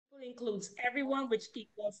includes everyone, which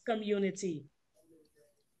equals community.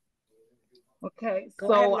 Okay,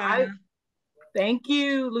 Go ahead, Lana. Thank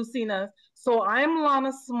you, Lucina. So I'm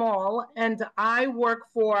Lana Small, and I work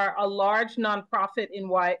for a large nonprofit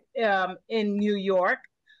in New York.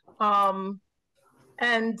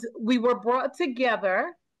 And we were brought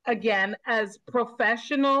together again as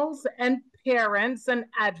professionals and parents and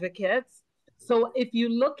advocates. So if you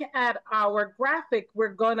look at our graphic,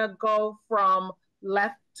 we're going to go from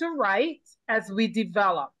left to right as we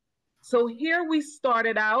develop. So here we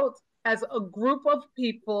started out as a group of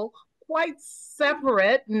people quite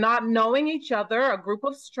separate, not knowing each other, a group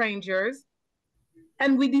of strangers.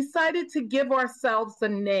 And we decided to give ourselves a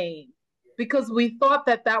name because we thought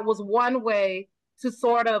that that was one way to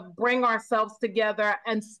sort of bring ourselves together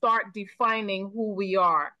and start defining who we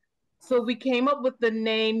are. So we came up with the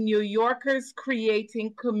name New Yorkers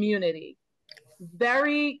Creating Community.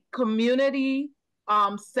 Very community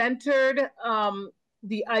centered,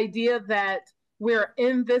 the idea that we're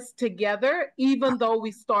in this together, even though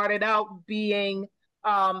we started out being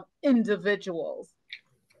individuals.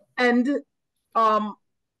 And um,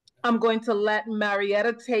 I'm going to let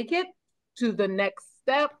Marietta take it to the next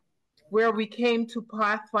step where we came to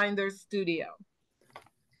Pathfinder Studio.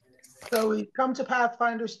 So we've come to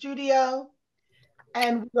Pathfinder Studio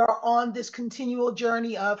and we are on this continual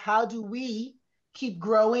journey of how do we keep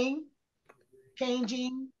growing,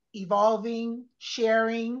 changing, evolving,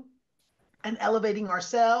 sharing, and elevating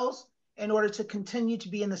ourselves in order to continue to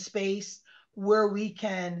be in the space where we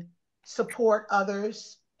can support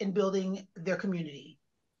others in building their community.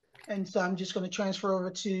 And so I'm just going to transfer over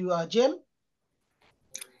to Jim.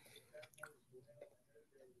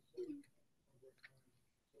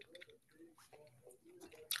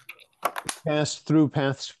 Passed through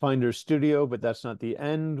Pathfinder Studio, but that's not the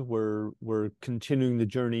end. We're continuing the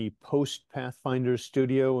journey post Pathfinder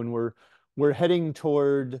Studio, and we're heading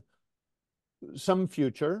toward some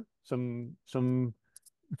future, some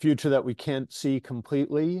future that we can't see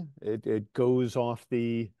completely. It goes off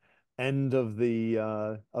the end of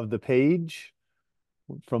the page.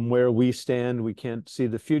 From where we stand, we can't see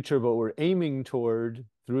the future, but we're aiming toward,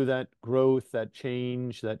 through that growth, that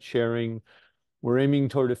change, that sharing, we're aiming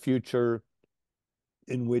toward a future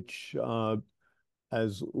in which,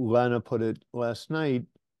 as Lana put it last night,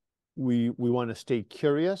 we want to stay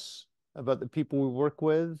curious about the people we work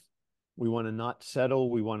with. We want to not settle.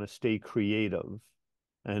 We want to stay creative.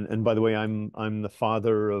 And by the way, I'm the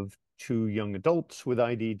father of 2 young adults with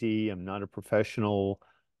IDD. I'm not a professional.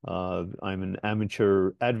 I'm an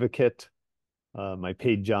amateur advocate. My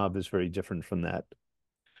paid job is very different from that.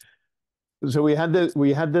 So we had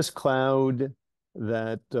this cloud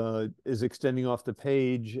that is extending off the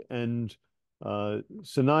page, and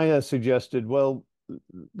Sanaya suggested, well,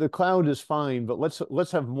 the cloud is fine, but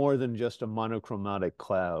let's have more than just a monochromatic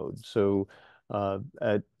cloud. So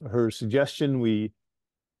at her suggestion, we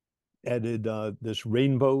added this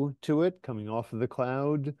rainbow to it coming off of the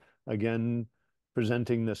cloud, again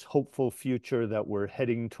presenting this hopeful future that we're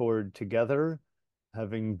heading toward together,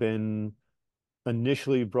 having been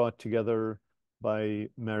initially brought together by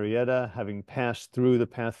Marietta, having passed through the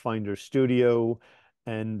Pathfinder Studio,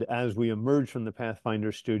 and as we emerge from the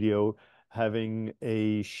Pathfinder Studio, having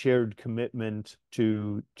a shared commitment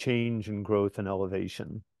to change and growth and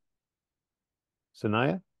elevation.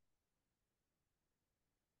 Sanaya?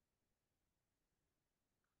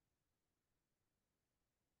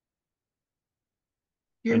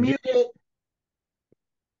 You're muted.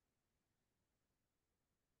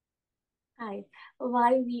 Hi.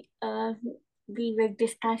 While we were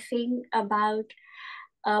discussing about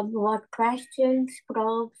what questions,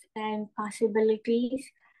 probes, and possibilities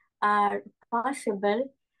are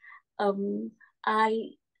possible,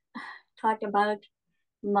 I thought about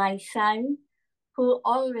my son, who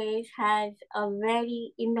always has a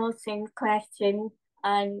very innocent question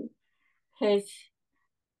on his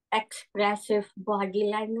expressive body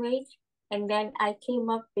language. And then I came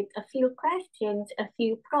up with a few questions, a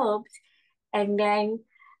few probes, and then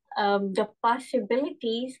the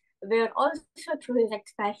possibilities were also through his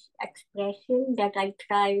expression that I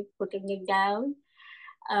tried putting it down.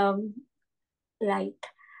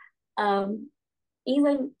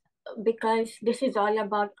 Even because this is all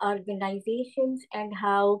about organizations and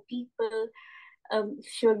how people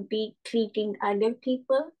should be treating other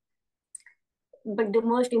people. But the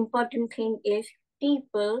most important thing is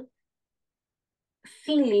people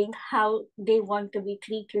feeling how they want to be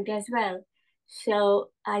treated as well. So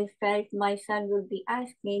I felt my son would be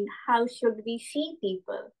asking, how should we see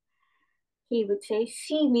people? He would say,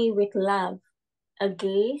 see me with love, a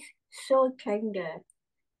gaze so tender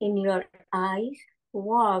in your eyes,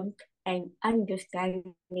 warmth, and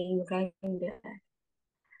understanding render.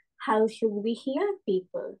 How should we hear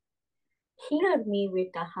people? Hear me with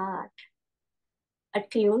a heart,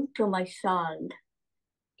 attuned to my sound.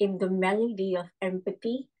 In the melody of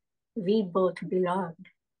empathy, we both belong.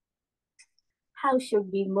 How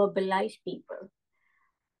should we mobilize people?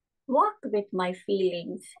 Walk with my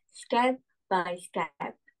feelings, step by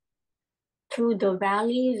step, through the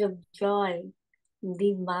valleys of joy,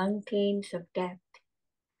 the mountains of depth.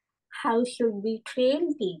 How should we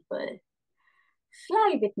train people?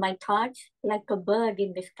 Fly with my thoughts like a bird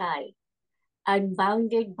in the sky,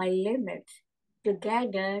 unbounded by limits.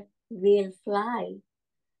 Together we'll fly.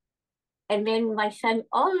 And then my son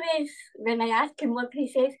always, when I ask him what, he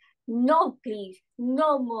says, no, please,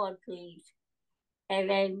 no more, please. And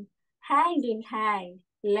then hand in hand,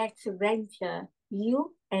 let's venture,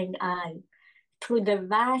 you and I, through the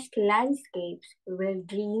vast landscapes where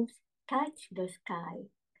dreams touch the sky.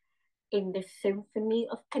 In the symphony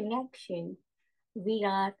of connection, we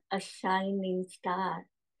are a shining star.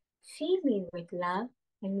 See me with love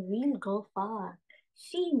and we'll go far.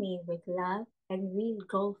 See me with love and we'll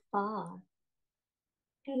go far.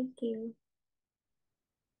 Thank you.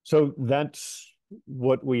 So that's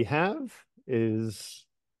what we have, is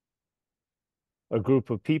a group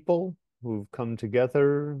of people who've come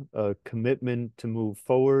together, a commitment to move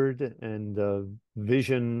forward, and a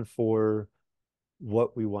vision for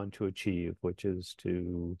what we want to achieve, which is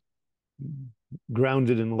to,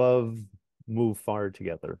 grounded in love, move far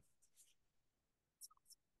together.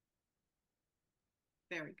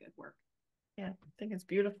 Very good work. Yeah, I think it's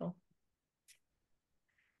beautiful.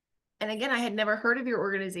 And again, I had never heard of your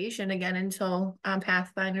organization again until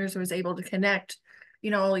Pathfinders was able to connect,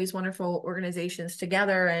 all these wonderful organizations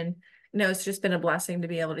together. And, it's just been a blessing to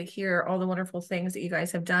be able to hear all the wonderful things that you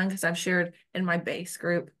guys have done, because I've shared in my base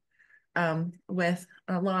group with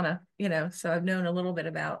Lana, so I've known a little bit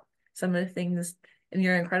about some of the things in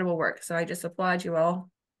your incredible work. So I just applaud you all.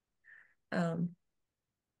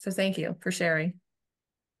 So thank you for sharing.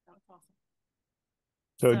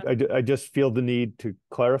 So I just feel the need to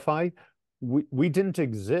clarify. We didn't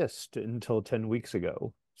exist until 10 weeks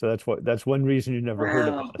ago. So that's one reason you never heard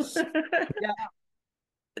of us. Yeah.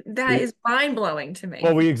 That is mind-blowing to me.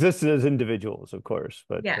 Well, we existed as individuals, of course,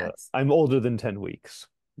 but yes. I'm older than 10 weeks.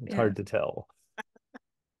 It's hard to tell.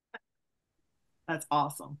 That's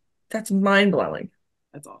awesome. That's mind-blowing.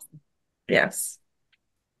 That's awesome. Yes.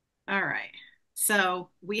 All right. So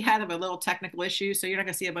we had a little technical issue, so you're not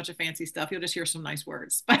going to see a bunch of fancy stuff. You'll just hear some nice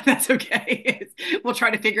words, but that's okay. We'll try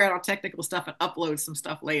to figure out our technical stuff and upload some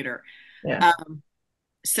stuff later. Yeah.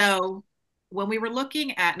 So when we were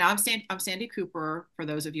looking at, now I'm Sandy Cooper, for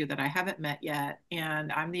those of you that I haven't met yet,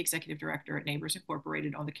 and I'm the executive director at Neighbours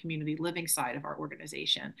Incorporated on the community living side of our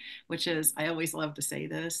organization, which is, I always love to say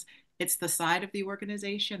this, it's the side of the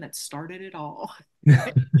organization that started it all.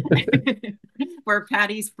 Where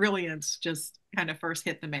Patty's brilliance just kind of first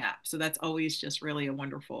hit the map. So that's always just really a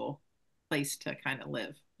wonderful place to kind of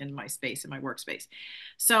live in my space, in my workspace.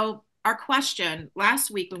 So our question last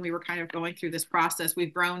week, when we were kind of going through this process,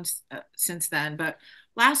 we've grown since then, but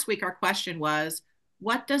last week our question was,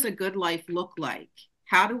 what does a good life look like?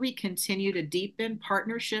 How do we continue to deepen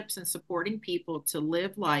partnerships and supporting people to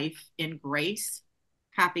live life in grace,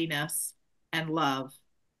 happiness, and love,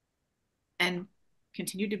 and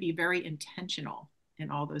continue to be very intentional in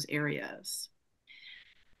all those areas?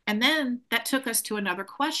 And then that took us to another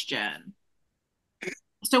question.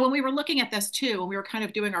 So when we were looking at this too, when we were kind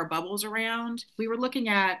of doing our bubbles around, we were looking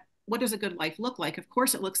at, what does a good life look like? Of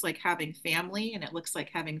course, it looks like having family, and it looks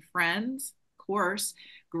like having friends, of course,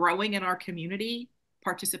 growing in our community,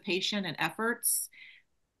 participation and efforts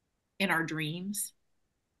in our dreams,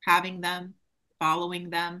 having them,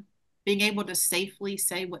 following them, being able to safely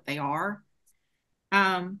say what they are,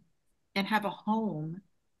 and have a home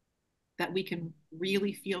that we can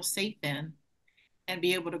really feel safe in, and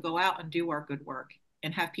be able to go out and do our good work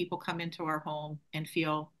and have people come into our home and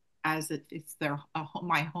feel as if it's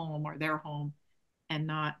my home or their home, and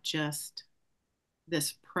not just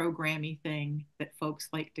this programmy thing that folks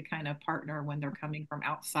like to kind of partner when they're coming from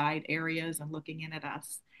outside areas and looking in at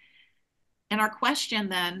us. And our question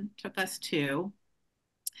then took us to,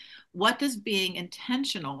 what does being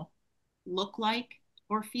intentional look like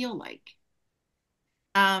or feel like?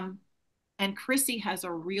 And Chrissy has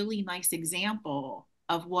a really nice example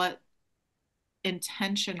of what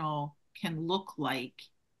intentional can look like,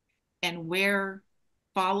 and where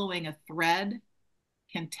following a thread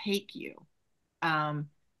can take you.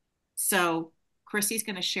 So Chrissy's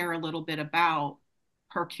going to share a little bit about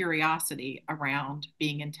her curiosity around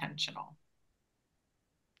being intentional.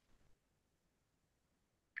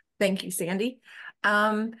 Thank you, Sandy.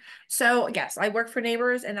 So yes, I work for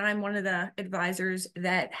Neighbours, and I'm one of the advisors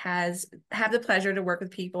that have the pleasure to work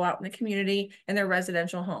with people out in the community in their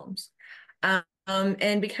residential homes.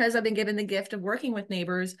 And because I've been given the gift of working with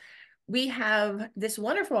Neighbours, we have this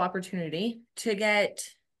wonderful opportunity to get,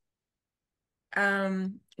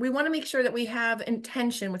 we want to make sure that we have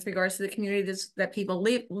intention with regards to the communities that people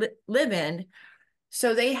live in,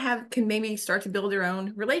 so they can maybe start to build their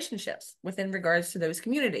own relationships within regards to those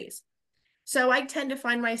communities. So I tend to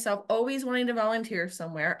find myself always wanting to volunteer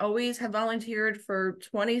somewhere, always have volunteered for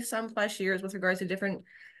 20 some plus years with regards to different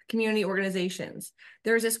community organizations.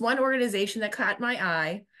 There's this one organization that caught my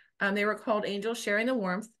eye. They were called Angels Sharing the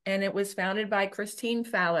Warmth, and it was founded by Christine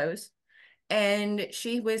Fallows, and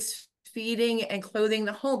she was feeding and clothing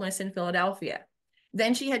the homeless in Philadelphia.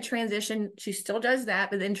 Then she had transitioned, she still does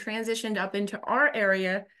that, but then transitioned up into our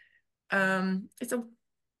area. Our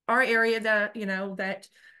area that, that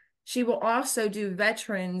she will also do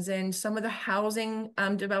veterans and some of the housing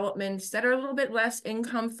developments that are a little bit less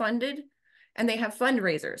income funded, and they have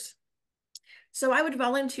fundraisers. So I would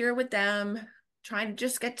volunteer with them, trying to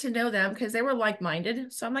just get to know them because they were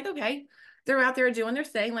like-minded. So I'm like, okay, they're out there doing their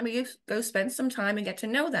thing. Let me go spend some time and get to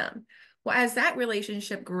know them. Well, as that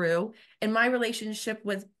relationship grew and my relationship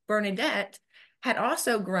with Bernadette had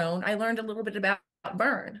also grown, I learned a little bit about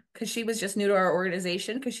Bern because she was just new to our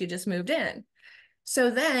organization because she just moved in.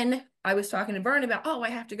 So then I was talking to Bern about, oh, I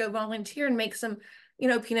have to go volunteer and make some,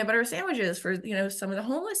 peanut butter sandwiches for, some of the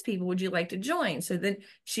homeless people. Would you like to join? So then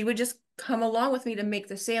she would just come along with me to make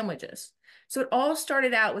the sandwiches. So it all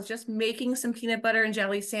started out with just making some peanut butter and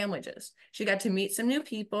jelly sandwiches. She got to meet some new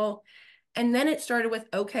people. And then it started with,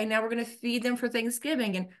 okay, now we're going to feed them for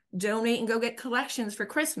Thanksgiving and donate and go get collections for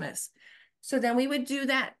Christmas. So then we would do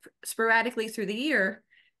that sporadically through the year.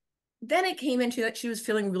 Then it came into that she was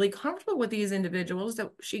feeling really comfortable with these individuals that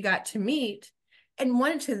she got to meet and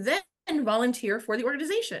wanted to then volunteer for the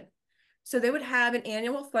organization. So they would have an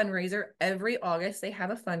annual fundraiser every August. They have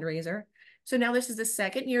a fundraiser. So now this is the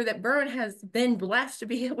second year that Bern has been blessed to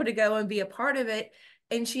be able to go and be a part of it.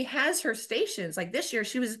 And she has her stations. Like this year,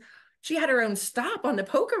 she had her own stop on the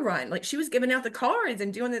poker run. Like she was giving out the cards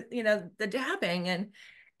and doing the dabbing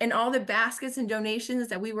and all the baskets and donations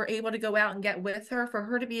that we were able to go out and get with her for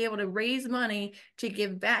her to be able to raise money to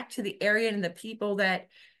give back to the area and the people that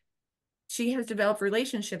she has developed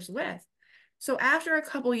relationships with. So after a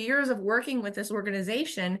couple of years of working with this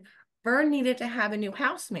organization, Bern needed to have a new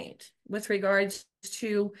housemate with regards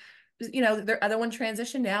to, their other one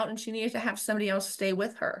transitioned out and she needed to have somebody else stay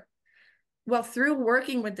with her. Well, through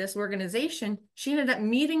working with this organization, she ended up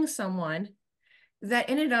meeting someone that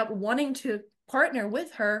ended up wanting to partner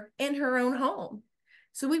with her in her own home.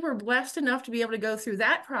 So we were blessed enough to be able to go through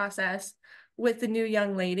that process with the new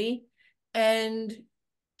young lady, and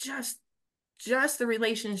just the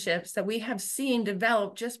relationships that we have seen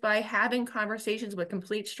develop just by having conversations with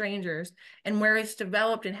complete strangers, and where it's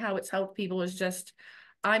developed and how it's helped people is just,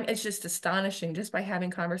 it's just astonishing just by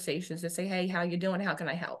having conversations to say, hey, how you doing? How can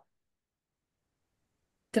I help?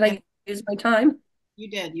 Did I use my time? You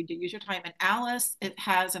did use your time. And Alice, it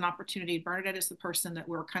has an opportunity. Bernadette is the person that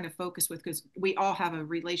we're kind of focused with because we all have a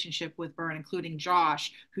relationship with Bern, including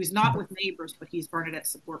Josh, who's not with Neighbours, but he's Bernadette's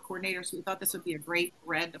support coordinator. So we thought this would be a great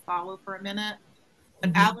thread to follow for a minute.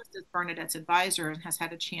 But Alice is Bernadette's advisor and has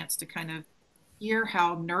had a chance to kind of hear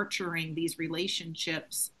how nurturing these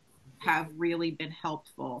relationships have really been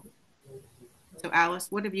helpful. So Alice,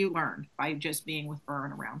 what have you learned by just being with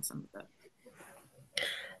Bern around some of the...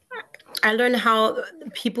 I learned how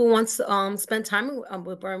people want to spend time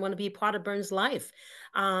with Bern, want to be part of Bern's life.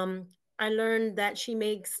 I learned that she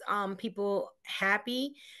makes people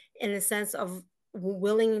happy in the sense of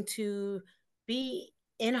willing to be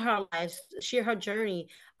in her life, share her journey,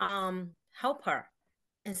 help her,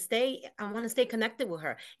 and I want to stay connected with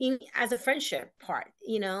her, even as a friendship part,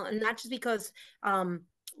 and not just because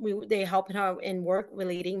they helping her in work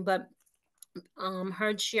relating, but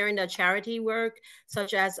her sharing the charity work,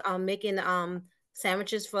 such as making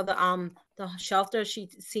sandwiches for the shelter. She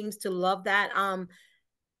seems to love that.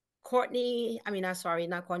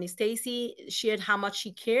 Stacy shared how much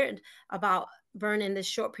she cared about Bern in this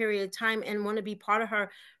short period of time and want to be part of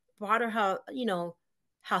her,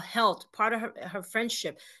 her health, part of her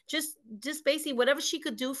friendship, just basically whatever she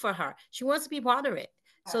could do for her, she wants to be part of it.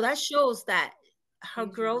 So that shows that her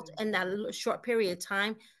growth in that short period of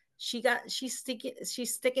time, she's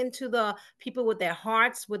sticking to the people with their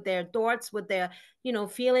hearts, with their thoughts, with their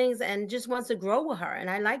feelings, and just wants to grow with her. And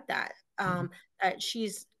I like that. That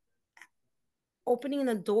she's opening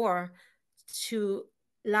the door to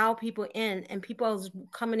allow people in, and people are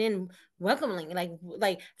coming in welcoming,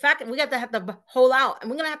 like fact, we got to have to hold out,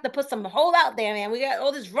 and we're gonna have to put some hold out there, man. We got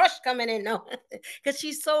all this rush coming in, no, because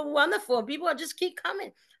she's so wonderful. People are just keep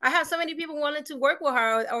coming. I have so many people wanting to work with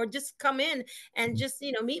her, or just come in and just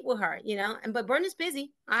meet with her, and but Bernie's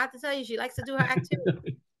busy. I have to tell you, she likes to do her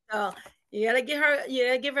activity. So you gotta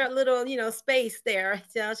give her a little, space there.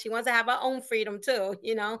 So she wants to have her own freedom too,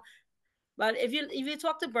 But if you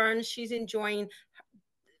talk to Burns, she's enjoying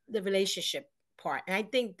the relationship part. And I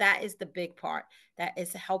think that is the big part that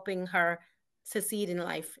is helping her succeed in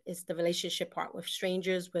life, is the relationship part with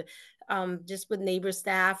strangers, with just with neighbor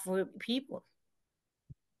staff, with people.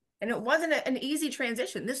 And it wasn't an easy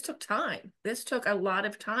transition. This took time. This took a lot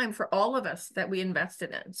of time for all of us that we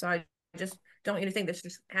invested in. So I just don't want you to think this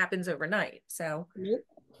just happens overnight. So,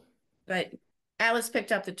 but Alice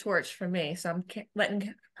picked up the torch for me, so I'm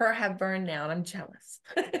letting her have Burn now, and I'm jealous.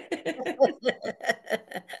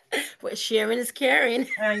 But sharing is caring.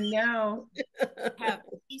 I know.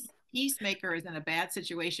 Peacemaker is in a bad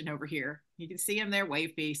situation over here. You can see him there,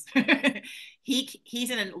 wave Peace. He's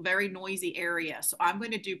in a very noisy area, so I'm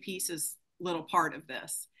going to do Peace's little part of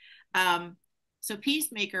this. So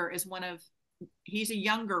Peacemaker is he's a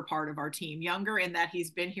younger part of our team, younger in that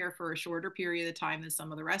he's been here for a shorter period of time than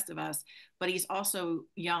some of the rest of us, but he's also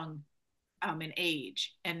young in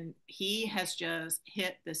age, and he has just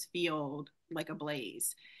hit this field like a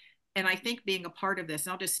blaze. And I think being a part of this,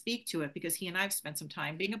 and I'll just speak to it because he and I've spent some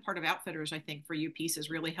time being a part of Outfitters, I think for you, Peace, has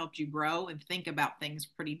really helped you grow and think about things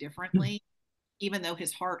pretty differently, even though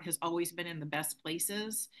his heart has always been in the best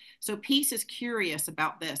places. So Peace is curious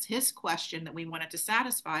about this. His question that we wanted to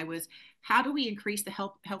satisfy was, how do we increase the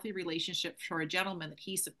healthy relationship for a gentleman that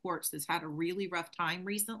he supports that's had a really rough time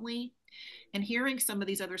recently? And hearing some of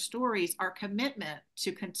these other stories, our commitment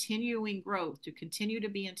to continuing growth, to continue to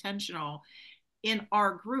be intentional, in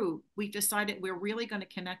our group, we've decided we're really going to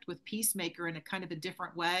connect with Peacemaker in a kind of a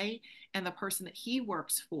different way, and the person that he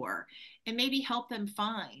works for, and maybe help them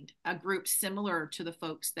find a group similar to the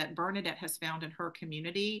folks that Bernadette has found in her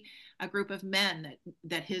community, a group of men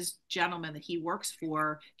that his gentleman that he works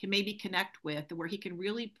for can maybe connect with, where he can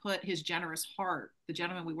really put his generous heart. The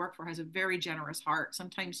gentleman we work for has a very generous heart.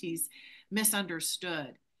 Sometimes he's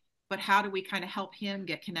misunderstood, but how do we kind of help him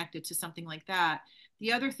get connected to something like that?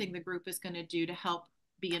 The other thing the group is going to do to help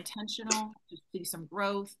be intentional, to see some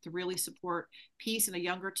growth, to really support Peace and a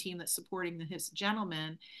younger team that's supporting his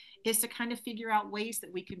gentleman, is to kind of figure out ways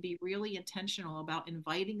that we can be really intentional about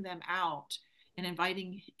inviting them out and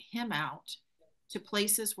inviting him out to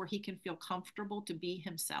places where he can feel comfortable to be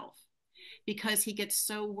himself. Because he gets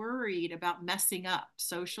so worried about messing up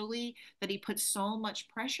socially that he puts so much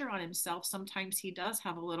pressure on himself. Sometimes he does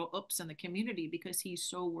have a little oops in the community because he's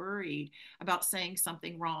so worried about saying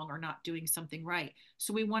something wrong or not doing something right.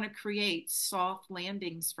 So we want to create soft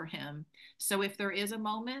landings for him. So if there is a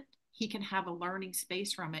moment, he can have a learning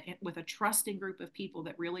space from it with a trusting group of people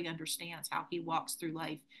that really understands how he walks through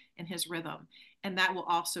life and his rhythm. And that will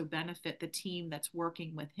also benefit the team that's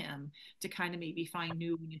working with him to kind of maybe find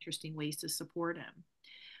new and interesting ways to support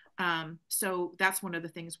him. So that's one of the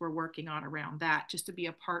things we're working on around that, just to be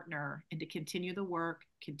a partner and to continue the work,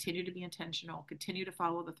 continue to be intentional, continue to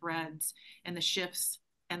follow the threads and the shifts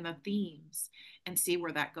and the themes, and see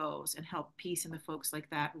where that goes, and help Peace and the folks like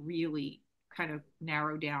that really kind of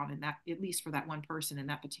narrow down in that, at least for that one person in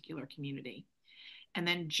that particular community. And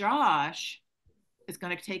then Josh is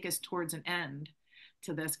going to take us towards an end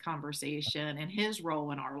to this conversation and his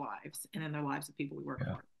role in our lives and in the lives of people we work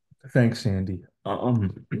for. Thanks, Sandy.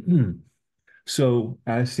 So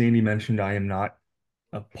as Sandy mentioned, I am not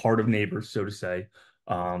a part of Neighbours, so to say,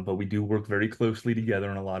 but we do work very closely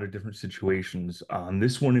together in a lot of different situations.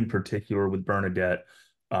 This one in particular with Bernadette,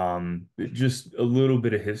 just a little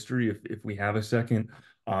bit of history, if we have a second.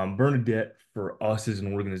 Bernadette, for us as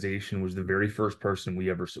an organization, was the very first person we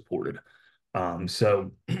ever supported.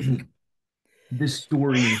 So this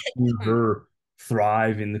story and seeing her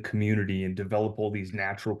thrive in the community and develop all these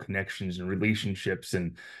natural connections and relationships,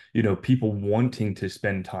 and people wanting to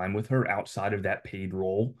spend time with her outside of that paid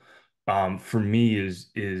role, for me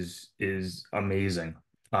is amazing.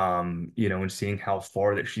 And seeing how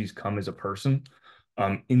far that she's come as a person,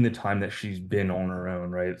 in the time that she's been on her own,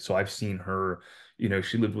 right? So I've seen her,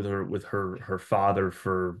 she lived with her father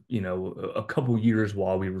for a couple years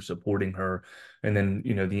while we were supporting her, and then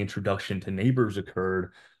the introduction to Neighbours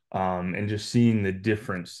occurred, and just seeing the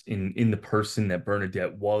difference in the person that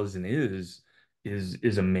Bernadette was and is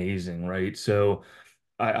amazing, right? So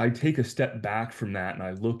I take a step back from that and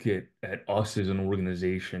I look at us as an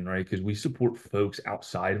organization, right? Because we support folks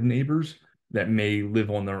outside of Neighbours, that may live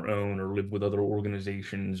on their own or live with other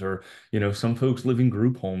organizations, or, some folks live in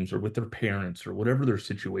group homes or with their parents or whatever their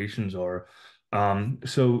situations are.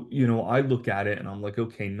 So, I look at it and I'm like,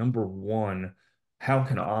 okay, number one, how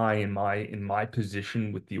can I, in my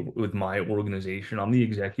position with my organization, I'm the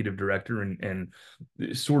executive director and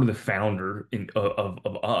sort of the founder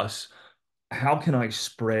of us. How can I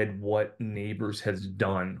spread what Neighbours has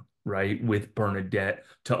done, right, with Bernadette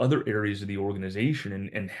to other areas of the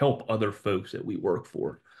organization and help other folks that we work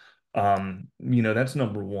for? That's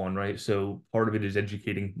number one, right? So part of it is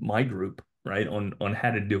educating my group, right, on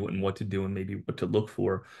how to do it and what to do and maybe what to look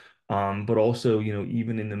for. But also,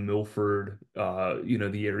 even in the Milford,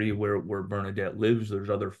 the area where Bernadette lives, there's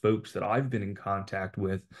other folks that I've been in contact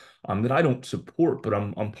with, that I don't support, but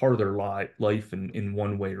I'm part of their life in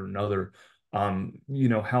one way or another.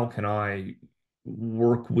 How can I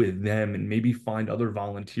work with them and maybe find other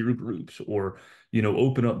volunteer groups, or,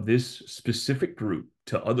 open up this specific group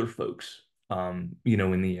to other folks, in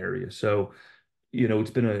the area. So,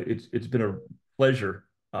 it's been a pleasure,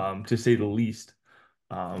 to say the least,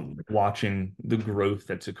 watching the growth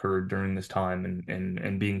that's occurred during this time,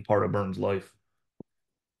 and being part of Bern's life,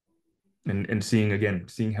 and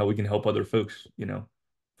seeing how we can help other folks,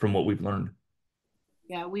 from what we've learned.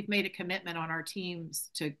 Yeah, we've made a commitment on our teams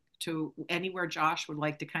to anywhere Josh would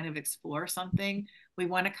like to kind of explore something, we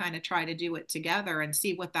want to kind of try to do it together and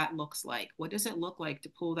see what that looks like. What does it look like to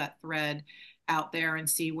pull that thread out there and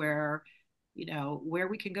see where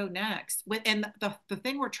we can go next? And the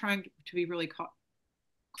thing we're trying to be really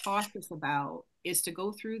cautious about is to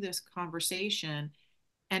go through this conversation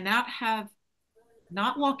and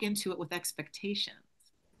not walk into it with expectations,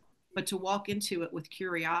 but to walk into it with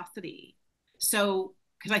curiosity. So,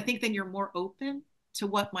 because I think then you're more open to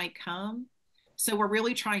what might come. So we're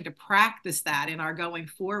really trying to practice that in our going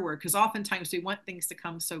forward, because oftentimes we want things to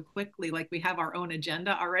come so quickly, like we have our own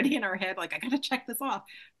agenda already in our head, like I got to check this off.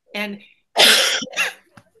 And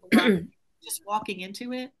just walking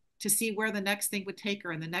into it to see where the next thing would take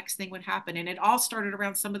her and the next thing would happen. And it all started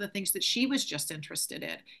around some of the things that she was just interested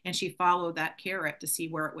in. And she followed that carrot to see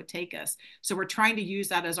where it would take us. So we're trying to use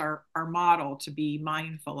that as our model to be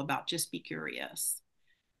mindful about, just be curious.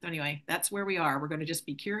 So anyway, that's where we are. We're going to just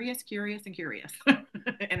be curious, curious, and curious,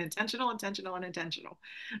 and intentional, intentional, and intentional.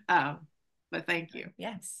 But thank you.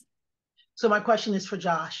 Yes. So my question is for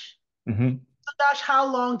Josh. Mm-hmm. So Josh,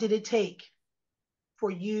 how long did it take for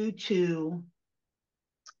you to,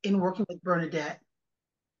 in working with Bernadette,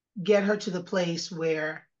 get her to the place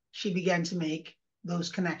where she began to make those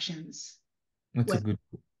connections? That's a good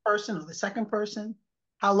person or the second person?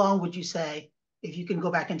 How long would you say, if you can go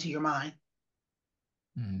back into your mind?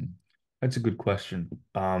 That's a good question.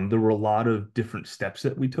 There were a lot of different steps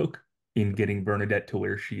that we took in getting Bernadette to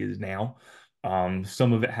where she is now.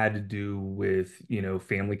 Some of it had to do with,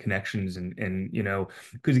 family connections and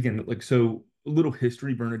because again, like, so a little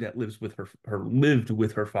history, Bernadette lived with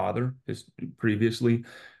her father previously,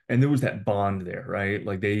 and there was that bond there, right?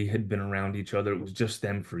 Like they had been around each other. It was just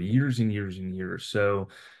them for years and years and years. So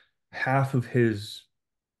half of his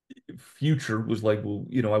future was like, well,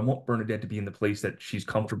 I want Bernadette to be in the place that she's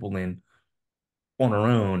comfortable in on her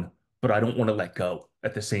own, but I don't want to let go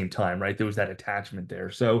at the same time, right? There was that attachment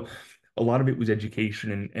there. So a lot of it was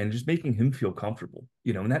education and just making him feel comfortable,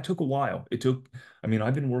 and that took a while.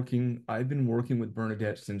 I've been working with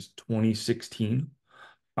Bernadette since 2016.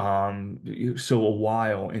 So a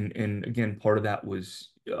while. And again, part of that was,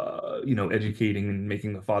 educating and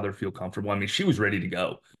making the father feel comfortable. I mean, she was ready to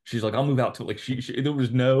go. She's like, I'll move out to, like, there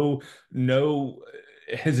was no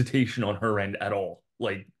hesitation on her end at all,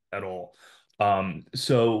 like at all.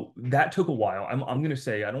 So that took a while. I'm gonna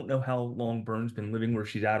say, I don't know how long Bern's been living where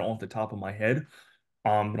she's at off the top of my head.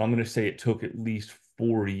 But I'm gonna say it took at least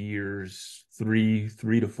 4 years, 3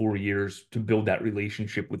 to 4 years to build that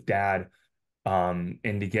relationship with dad, and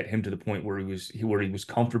to get him to the point where he was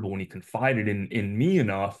comfortable and he confided in me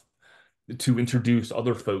enough to introduce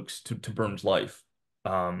other folks to Bern's life.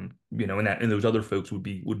 And those other folks would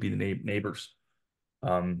be the Neighbours,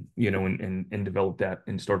 and develop that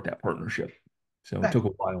and start that partnership. So it took a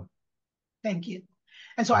while. Thank you.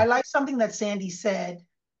 And so I like something that Sandy said,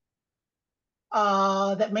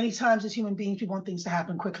 that many times as human beings, we want things to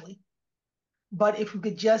happen quickly. But if we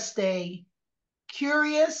could just stay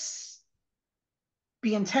curious,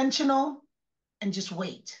 be intentional, and just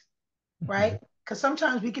wait, right? Because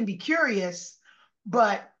sometimes we can be curious,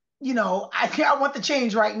 but I want the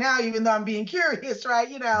change right now, even though I'm being curious, right?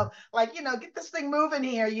 Get this thing moving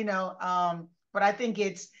here, but I think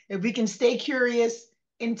if we can stay curious,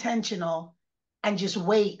 intentional, and just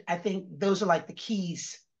wait, I think those are like the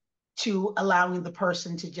keys to allowing the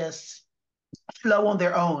person to just flow on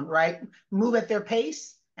their own, right? Move at their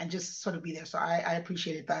pace and just sort of be there. So I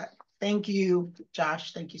appreciated that. Thank you,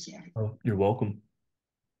 Josh. Thank you, Sandy. Oh, you're welcome.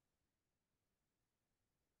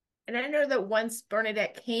 And I know that once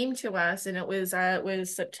Bernadette came to us, and it was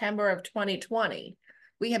September of 2020,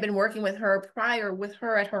 we had been working with her prior with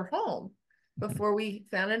her at her home before we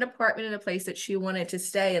found an apartment in a place that she wanted to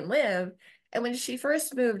stay and live. And when she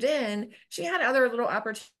first moved in, she had other little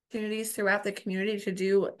opportunities throughout the community to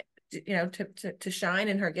do, you know, to shine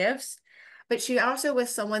in her gifts. But she also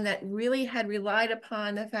was someone that really had relied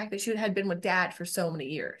upon the fact that she had been with dad for so many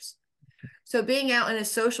years. So being out in a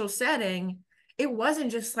social setting, it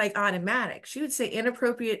wasn't just like automatic. She would say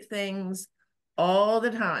inappropriate things all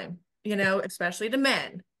the time, you know, especially to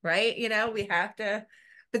men, right? You know, we have to.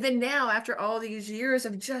 But then now, after all these years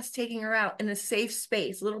of just taking her out in a safe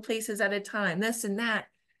space, little places at a time, this and that,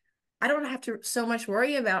 I don't have to so much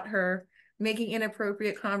worry about her making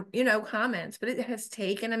inappropriate, comments. But it has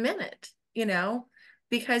taken a minute, you know,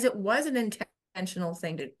 because it was an intentional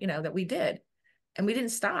thing to, that we did, and we didn't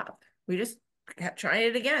stop. We just kept trying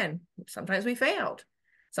it again. Sometimes we failed.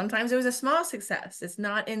 Sometimes it was a small success. It's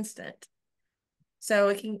not instant.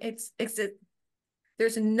 So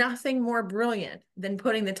there's nothing more brilliant than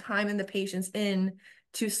putting the time and the patience in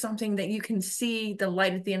to something that you can see the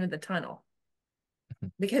light at the end of the tunnel,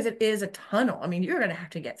 because it is a tunnel. I mean, you're going to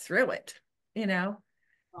have to get through it, you know?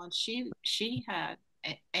 Well, and she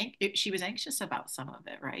was anxious about some of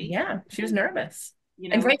it, right? Yeah, she was nervous,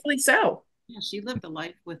 and know, rightfully so. yeah, she lived a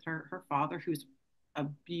life with her father, who's a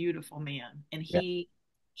beautiful man, and Yeah. he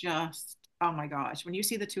just, oh my gosh, when you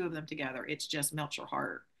see the two of them together, it's just melts your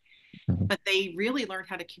heart. But they really learned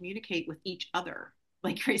how to communicate with each other.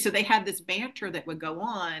 Like, so they had this banter that would go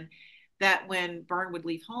on, that when Bern would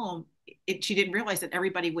leave home, she didn't realize that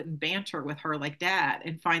everybody wouldn't banter with her like dad,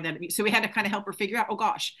 and find that. So we had to kind of help her figure out, oh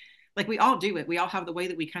gosh, like we all do it. We all have the way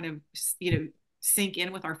that we kind of, sink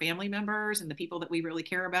in with our family members and the people that we really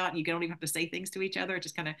care about. And you don't even have to say things to each other. It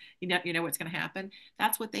just kind of, you know what's going to happen.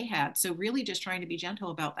 That's what they had. So really just trying to be gentle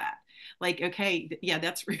about that. Like, okay, yeah,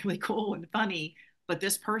 that's really cool and funny, but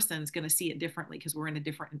this person's going to see it differently because we're in a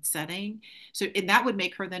different setting. So, and that would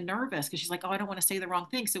make her then nervous, because she's like, oh, I don't want to say the wrong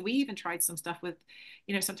thing. So we even tried some stuff with,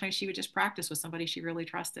 sometimes she would just practice with somebody she really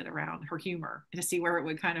trusted around her humor to see where it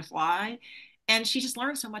would kind of fly. And she just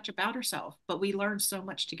learned so much about herself. But we learned so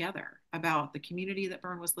much together about the community that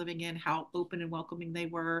Bern was living in, how open and welcoming they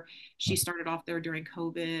were. She started off there during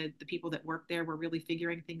COVID. The people that worked there were really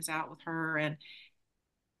figuring things out with her.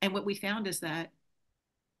 And what we found is that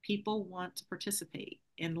people want to participate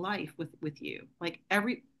in life with you. Like,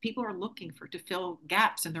 people are looking to fill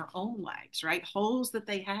gaps in their own lives, right? Holes that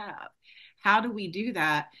they have. How do we do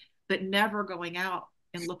that, but never going out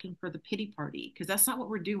and looking for the pity party? Because that's not what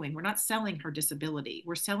we're doing. We're not selling her disability.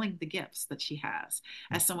 We're selling the gifts that she has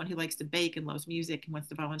as someone who likes to bake and loves music and wants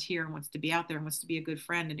to volunteer and wants to be out there and wants to be a good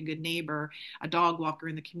friend and a good neighbor, a dog walker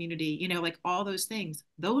in the community, like all those things.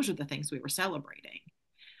 Those are the things we were celebrating.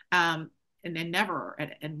 And then never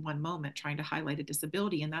in one moment trying to highlight a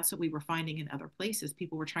disability. And that's what we were finding in other places.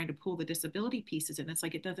 People were trying to pull the disability pieces, and it's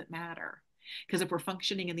like, it doesn't matter. Because if we're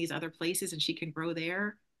functioning in these other places and she can grow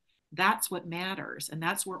there, that's what matters. And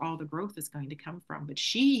that's where all the growth is going to come from. But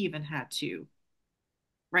she even had to,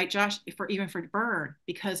 right, Josh, even for Bern,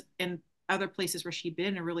 because in other places where she'd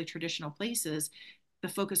been in really traditional places, the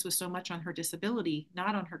focus was so much on her disability,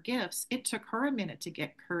 not on her gifts. It took her a minute to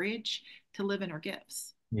get courage to live in her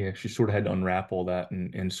gifts. Yeah, she sort of had to unwrap all that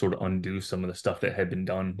and sort of undo some of the stuff that had been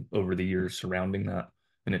done over the years surrounding that.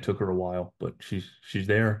 And it took her a while, but she's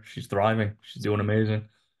there. She's thriving. She's doing amazing.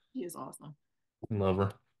 She is awesome. Love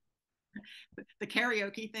her. The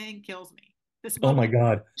karaoke thing kills me. This Oh my woman,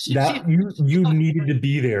 God. That you needed to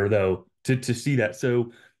be there though to see that.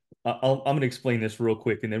 So I'm going to explain this real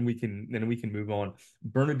quick, and then we can move on.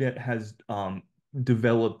 Bernadette has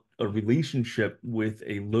developed a relationship with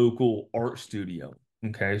a local art studio.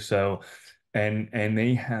 Okay, so and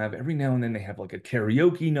they have, every now and then they have like a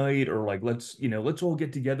karaoke night, or like, let's all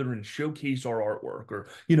get together and showcase our artwork, or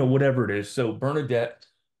whatever it is. So Bernadette,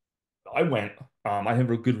 I went. I have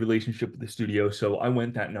a good relationship with the studio, so I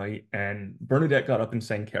went that night, and Bernadette got up and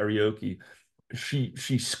sang karaoke. She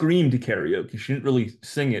screamed karaoke. She didn't really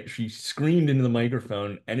sing it. She screamed into the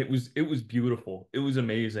microphone, and it was beautiful. It was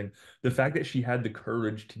amazing. The fact that she had the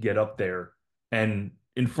courage to get up there and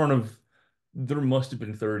in front of, there must have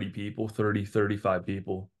been 30 people, 35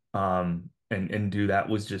 people, and do that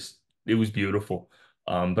was just, it was beautiful.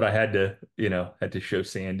 But I had to, show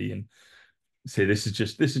Sandy and say, this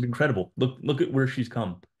is incredible. Look at where she's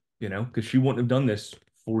come, because she wouldn't have done this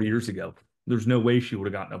 4 years ago. There's no way she would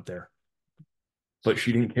have gotten up there. but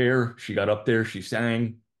she didn't care. She got up there, she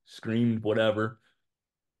sang, screamed, whatever,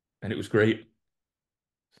 and it was great.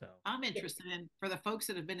 So I'm interested in, for the folks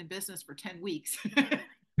that have been in business for 10 weeks.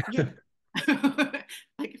 Yeah.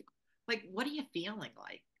 like what are you feeling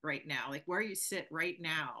like right now? Like where you sit right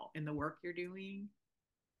now in the work you're doing?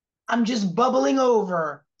 I'm just bubbling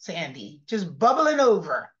over, Sandy, just bubbling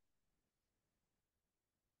over.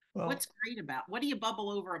 Well, What's great about, what do you bubble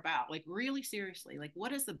over about? Like really seriously, like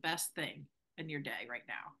what is the best thing in your day right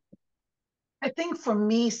now? I think for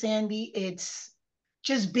me, Sandy, it's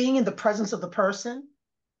just being in the presence of the person.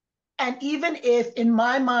 And even if in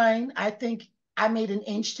my mind, I think I made an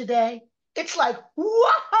inch today, it's like,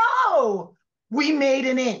 whoa, we made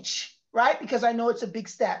an inch, right? Because I know it's a big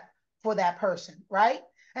step for that person, right?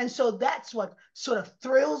 And so that's what sort of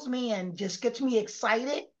thrills me and just gets me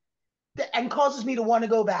excited and causes me to want to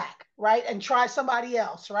go back, right? And try somebody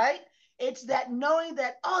else, right? It's that knowing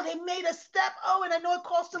that, oh, they made a step. Oh, and I know it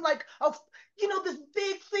cost them like, this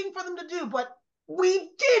big thing for them to do, but we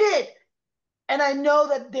did it. And I know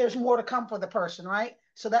that there's more to come for the person, right?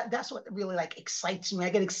 So that's what really like excites me. I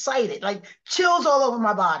get excited, like chills all over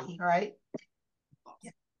my body, right?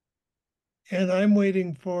 and I'm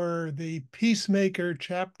waiting for the Peacemaker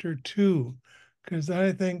Chapter 2, because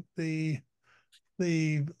I think the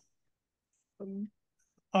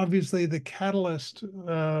obviously the catalyst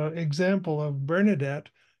example of Bernadette,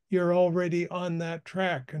 you're already on that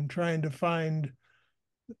track and trying to find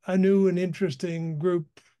a new and interesting group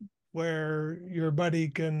where your buddy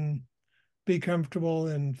can be comfortable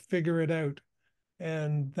and figure it out.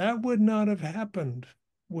 And that would not have happened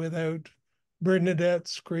without Bernadette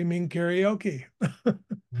screaming karaoke.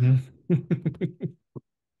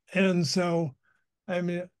 And so, I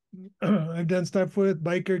mean, I've done stuff with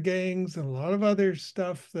biker gangs and a lot of other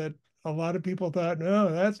stuff that a lot of people thought,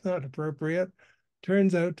 no, that's not appropriate.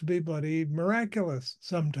 Turns out to be bloody miraculous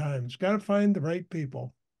sometimes. Got to find the right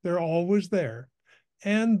people. They're always there.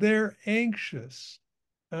 And they're anxious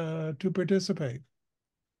to participate,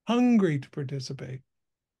 hungry to participate.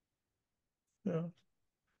 Yeah.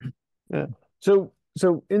 Yeah. So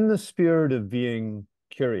in the spirit of being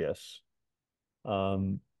curious,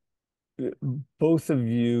 um, both of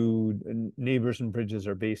you, Neighbours and Bridges,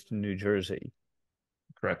 are based in New Jersey.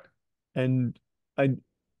 correct. And I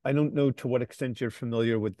I don't know to what extent you're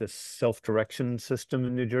familiar with the self-direction system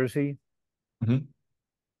in New Jersey. Mhm.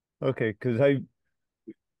 Okay,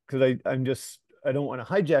 I'm just, I don't want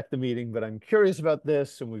to hijack the meeting, but I'm curious about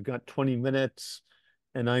this, and we've got 20 minutes,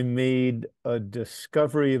 and I made a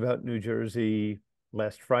discovery about New Jersey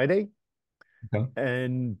last Friday. Okay.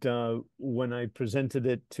 And when I presented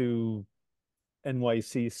it to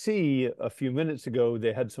NYCC a few minutes ago,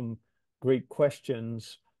 they had some great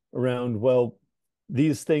questions around, well,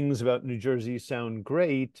 these things about New Jersey sound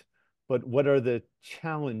great, but what are the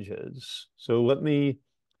challenges? So let me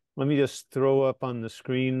just throw up on the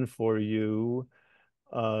screen for you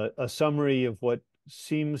a summary of what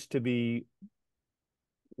seems to be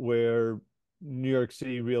where New York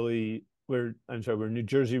City really, where New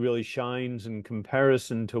Jersey really shines in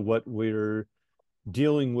comparison to what we're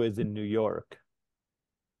dealing with in New York.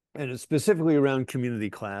 And it's specifically around community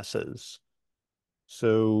classes.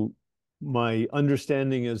 So my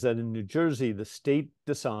understanding is that in New Jersey, the state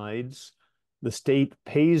decides, the state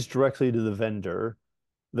pays directly to the vendor,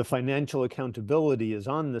 the financial accountability is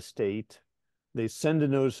on the state, they send a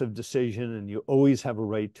notice of decision, and you always have a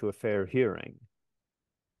right to a fair hearing.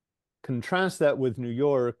 Contrast that with New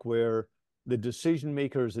York, where the decision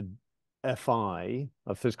maker is a FI,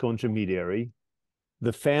 a fiscal intermediary.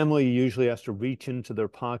 The family usually has to reach into their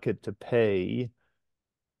pocket to pay.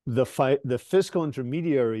 The fiscal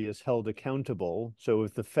intermediary is held accountable. So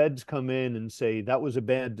if the feds come in and say that was a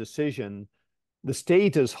bad decision, the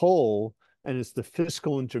state is whole, and it's the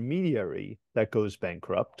fiscal intermediary that goes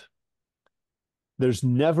bankrupt. There's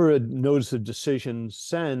never a notice of decision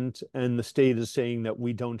sent, and the state is saying that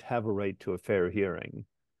we don't have a right to a fair hearing.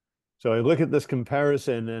 So I look at this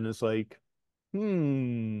comparison and it's like,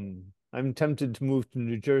 I'm tempted to move to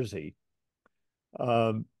New Jersey.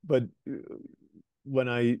 But when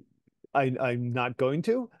I'm not going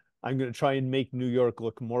to, I'm going to try and make New York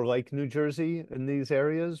look more like New Jersey in these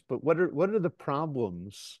areas. But what are the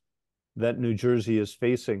problems that New Jersey is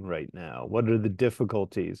facing right now? What are the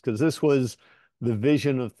difficulties? Because this was the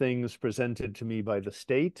vision of things presented to me by the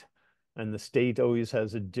state, and the state always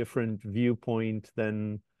has a different viewpoint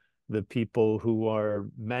than the people who are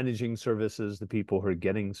managing services, the people who are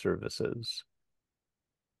getting services.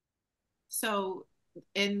 So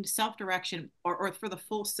in self-direction or for the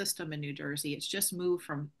full system in New Jersey, it's just moved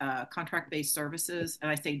from contract-based services. And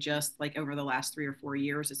I say just like over the last 3 or 4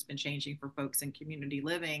 years, it's been changing for folks in community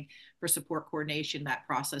living for support coordination. That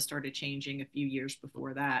process started changing a few years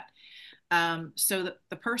before that. So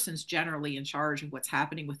the person's generally in charge of what's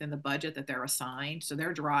happening within the budget that they're assigned. So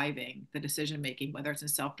they're driving the decision making, whether it's in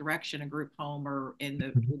self-direction, a group home, or in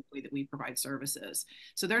the way that we provide services.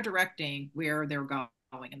 So they're directing where they're going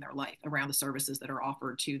in their life around the services that are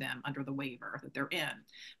offered to them under the waiver that they're in.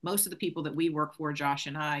 Most of the people that we work for, Josh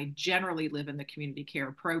and I, generally live in the community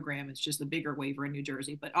care program. It's just the bigger waiver in New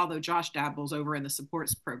Jersey. But although Josh dabbles over in the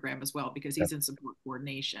supports program as well, because he's in support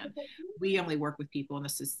coordination, we only work with people in the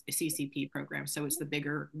CCP program. So it's the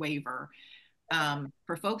bigger waiver.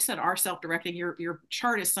 For folks that are self-directing, your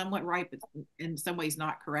chart is somewhat right, but in some ways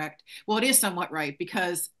not correct. Well, it is somewhat right,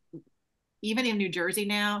 because even in New Jersey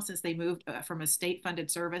now, since they moved from a state-funded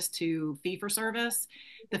service to fee-for-service,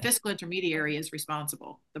 the fiscal intermediary is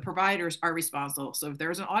responsible. The providers are responsible. So if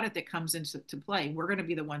there's an audit that comes into play, we're going to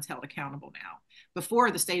be the ones held accountable now. Before,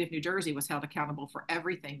 the state of New Jersey was held accountable for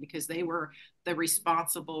everything because they were the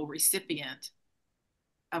responsible recipient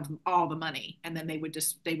of all the money, and then they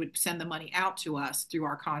would send the money out to us through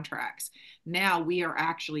our contracts. Now we are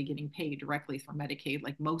actually getting paid directly from Medicaid,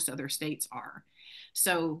 like most other states are.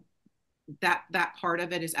 So that part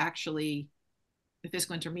of it is actually the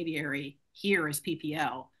fiscal intermediary here is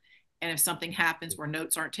PPL. And if something happens where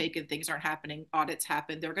notes aren't taken, things aren't happening, audits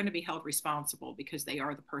happen, they're going to be held responsible because they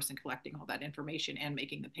are the person collecting all that information and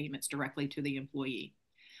making the payments directly to the employee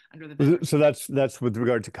under the So that's with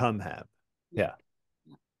regard to ComHab. Yeah.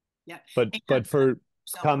 Yeah. But for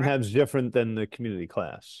ComHab's different than the community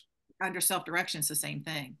class. Under self-direction, it's the same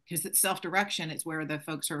thing, because it's self-direction, it's where the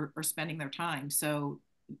folks are spending their time. So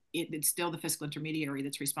it's still the fiscal intermediary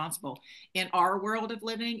that's responsible. In our world of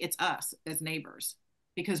living, it's us as neighbors,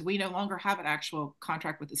 because we no longer have an actual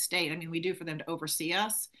contract with the state. I mean, we do for them to oversee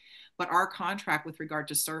us, but our contract with regard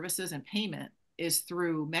to services and payment is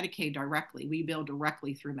through Medicaid directly. We bill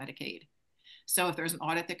directly through Medicaid. So if there's an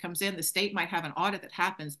audit that comes in, the state might have an audit that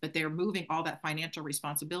happens, but they're moving all that financial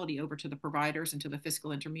responsibility over to the providers and to the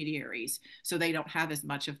fiscal intermediaries. So they don't have as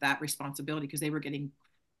much of that responsibility because they were getting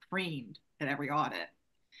creamed at every audit.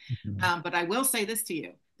 But I will say this to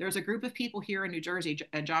you. There's a group of people here in New Jersey,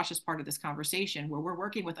 and Josh is part of this conversation, where we're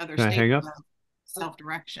working with other states around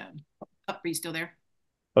self-direction. Oh, are you still there?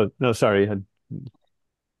 Oh, no, sorry.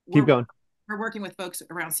 Keep going. We're working with folks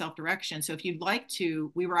around self-direction. So if you'd like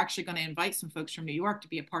to, we were actually going to invite some folks from New York to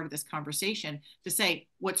be a part of this conversation to say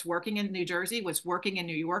what's working in New Jersey, what's working in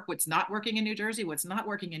New York, what's not working in New Jersey, what's not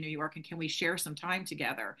working in New York, and can we share some time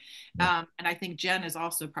together? And I think Jen is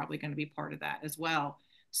also probably going to be part of that as well.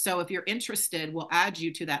 So if you're interested, we'll add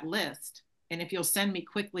you to that list. And if you'll send me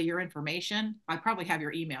quickly your information, I probably have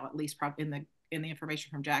your email, at least probably in the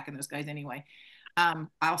information from Jack and those guys anyway.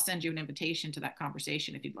 I'll send you an invitation to that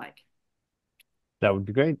conversation if you'd like. That would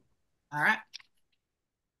be great. All right.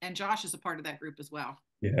 And Josh is a part of that group as well.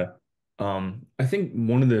 Yeah. I think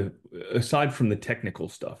one of the, aside from the technical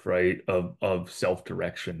stuff, right, of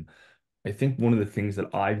self-direction, I think one of the things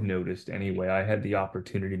that I've noticed anyway, I had the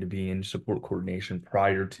opportunity to be in support coordination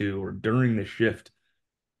prior to or during the shift,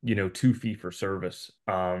 to fee for service.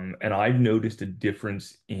 And I've noticed a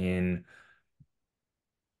difference in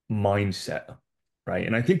mindset, right?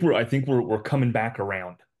 And I think we're coming back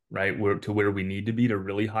around, right? To where we need to be to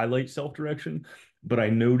really highlight self-direction. But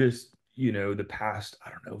I noticed, the past,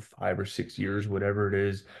 I don't know, 5 or 6 years, whatever it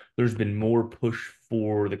is, there's been more push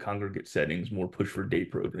for the congregate settings, more push for day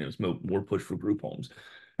programs, more push for group homes.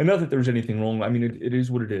 And not that there's anything wrong. I mean, it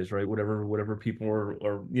is what it is, right? Whatever people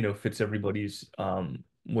are fits everybody's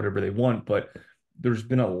whatever they want. But there's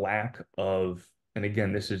been a lack of, and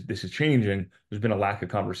again, this is changing. There's been a lack of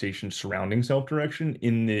conversation surrounding self-direction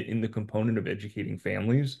in the component of educating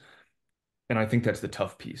families. And I think that's the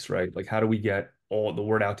tough piece, right? Like, how do we get all the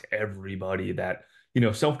word out to everybody that,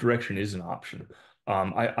 self-direction is an option?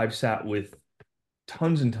 I've sat with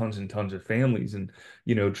tons and tons and tons of families and,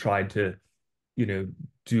 tried to,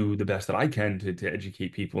 do the best that I can to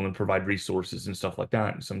educate people and provide resources and stuff like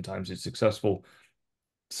that. And sometimes it's successful,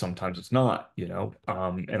 sometimes it's not,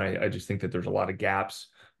 and I just think that there's a lot of gaps,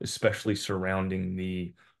 especially surrounding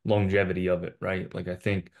the longevity of it, right? Like, I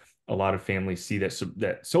think a lot of families see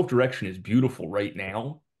that self-direction is beautiful right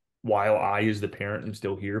now while I, as the parent, am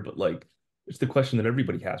still here. But like, it's the question that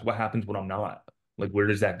everybody has: what happens when I'm not? Like, where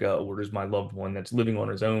does that go? Where does my loved one that's living on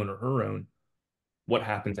his own or her own, what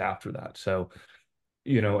happens after that? So,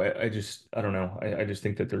 I don't know. I just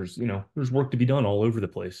think that there's work to be done all over the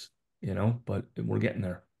place, but we're getting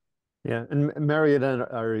there. Yeah, and Marriott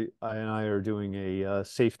and I are doing a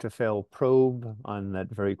safe to fail probe on that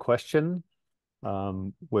very question,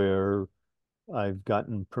 where I've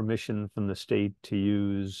gotten permission from the state to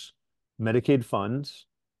use Medicaid funds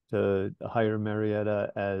to hire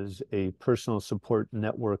Marietta as a personal support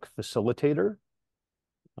network facilitator,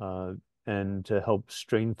 uh, and to help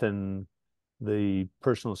strengthen the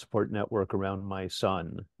personal support network around my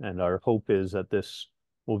son. And our hope is that this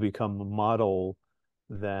will become a model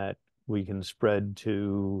that we can spread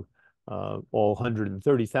to all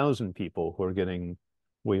 130,000 people who are getting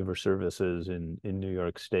waiver services in New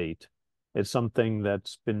York State. It's something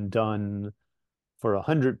that's been done for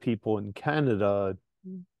 100 people in Canada,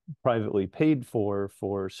 privately paid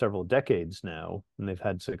for several decades now, and they've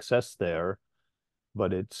had success there.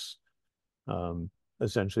 But it's um,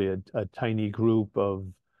 essentially a tiny group of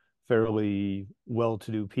fairly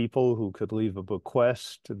well-to-do people who could leave a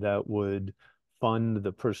bequest that would fund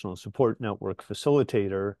the personal support network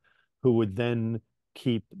facilitator, who would then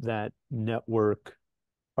keep that network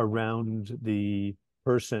around the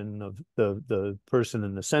person of the person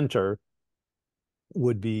in the center,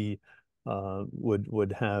 would be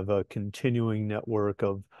would have a continuing network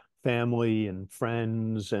of family and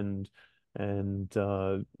friends and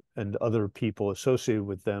other people associated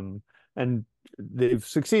with them. And they've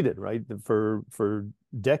succeeded, right? For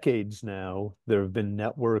decades now, there have been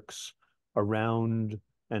networks around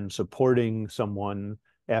and supporting someone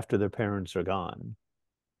after their parents are gone.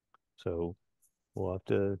 So we'll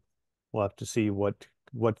have to see what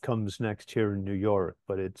comes next here in New York,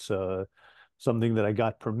 but it's something that I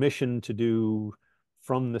got permission to do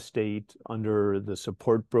from the state under the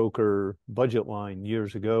support broker budget line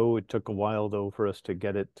years ago. It took a while though for us to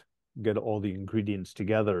get all the ingredients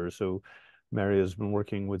together. So Mary has been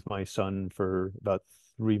working with my son for about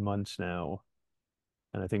 3 months now.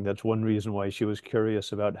 And I think that's one reason why she was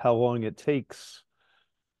curious about how long it takes.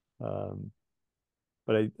 Um,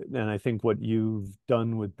 I think what you've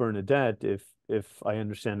done with Bernadette, if I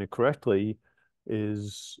understand it correctly,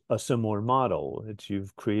 is a similar model. It's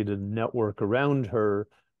you've created a network around her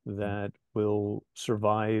that will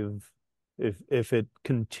survive if it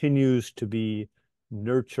continues to be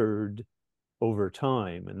nurtured over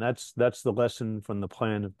time. And that's the lesson from the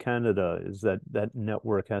Plan of Canada, is that that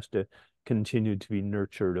network has to continue to be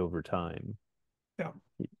nurtured over time. Yeah.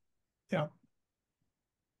 Yeah.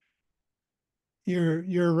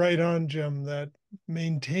 You're right on, Jim, that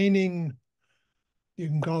maintaining, you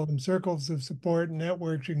can call them circles of support,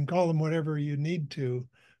 networks, you can call them whatever you need to,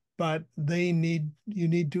 but you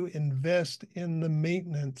need to invest in the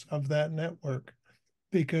maintenance of that network,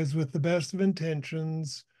 because with the best of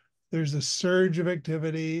intentions, there's a surge of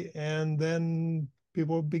activity and then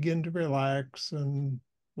people begin to relax and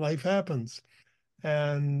life happens.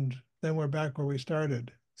 And then we're back where we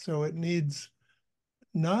started. So it needs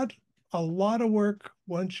not a lot of work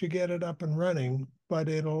once you get it up and running, but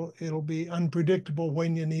it'll be unpredictable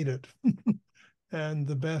when you need it. And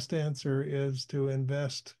the best answer is to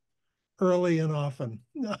invest early and often.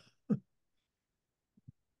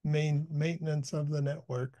 Maintenance of the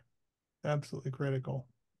network, absolutely critical.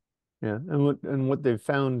 Yeah, and what they've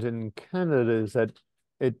found in Canada is that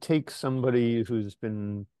it takes somebody who's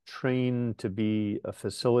been trained to be a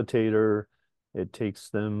facilitator. It takes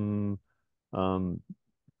them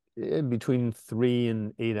between 3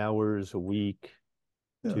 and 8 hours a week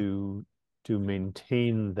Yeah. to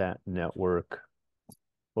maintain that network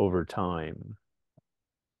over time.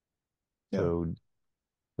 Yeah.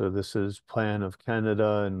 So this is Plan of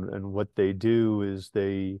Canada, and what they do is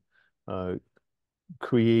they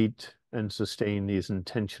create and sustain these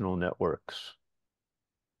intentional networks.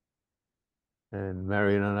 And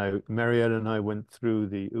Mariette and I went through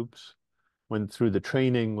the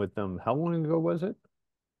training with them. How long ago was it?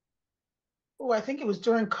 Oh, I think it was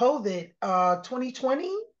during COVID,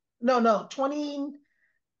 2020. No, 20.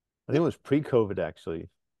 I think it was pre-COVID actually.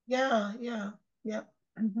 Yeah.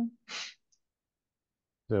 Mm-hmm.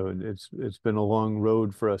 So it's been a long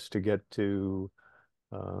road for us to get to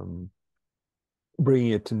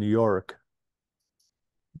bringing it to New York,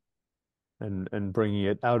 and bringing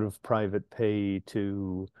it out of private pay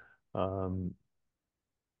to um,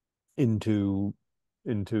 into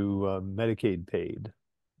Medicaid paid.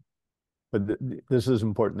 But this is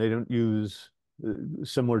important. They don't use,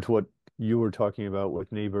 similar to what you were talking about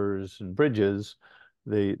with Neighbours and Bridges,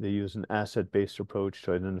 they use an asset-based approach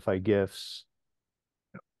to identify gifts.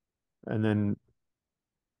 And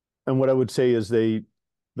what I would say is the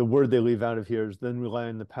word they leave out of here is then rely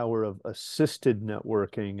on the power of assisted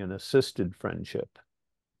networking and assisted friendship.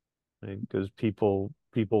 Right? Because people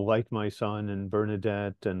like my son and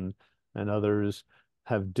Bernadette and others,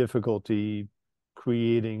 have difficulty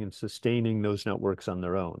creating and sustaining those networks on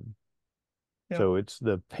their own. Yeah. So it's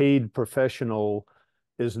the paid professional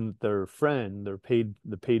isn't their friend.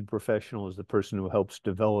 The paid professional is the person who helps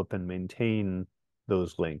develop and maintain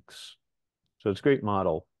those links. So it's a great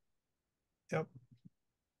model. Yep.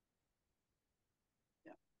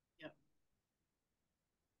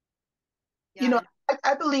 You know,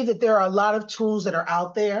 I believe that there are a lot of tools that are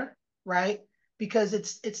out there, right?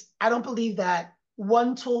 Because I don't believe that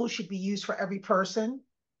one tool should be used for every person,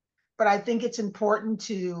 but I think it's important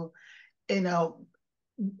to, you know,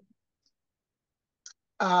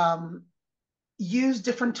 use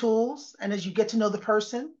different tools. And as you get to know the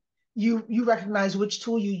person, you recognize which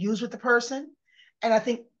tool you use with the person. And I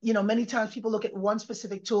think, you know, many times people look at one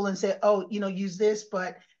specific tool and say, oh, you know, use this,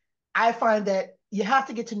 but I find that you have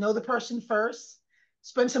to get to know the person first,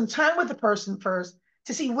 spend some time with the person first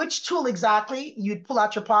to see which tool exactly you'd pull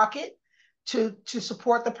out your pocket to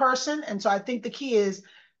support the person. And so I think the key is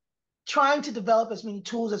trying to develop as many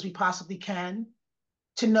tools as we possibly can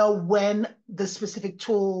to know when the specific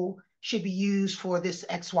tool should be used for this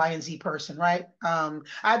X, Y, and Z person, right?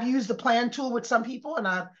 I've used the plan tool with some people, and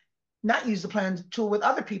I've not used the plan tool with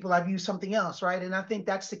other people. I've used something else, right? And I think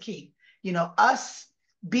that's the key. You know, us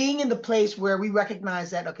being in the place where we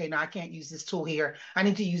recognize that, okay, now I can't use this tool here. I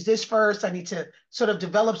need to use this first. I need to sort of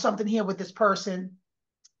develop something here with this person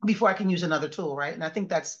before I can use another tool, right? And I think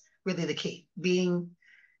that's really the key. Being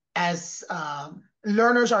as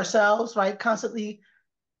learners ourselves, right? Constantly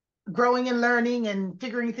growing and learning and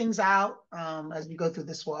figuring things out as we go through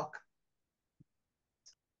this walk.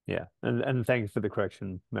 Yeah, and thank you for the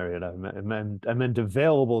correction, Marriott. I meant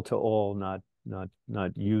available to all,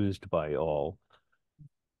 not used by all.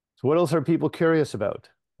 So what else are people curious about?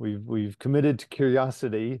 We've committed to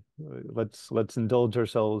curiosity. Let's indulge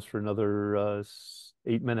ourselves for another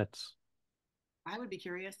 8 minutes. I would be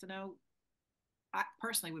curious to know, I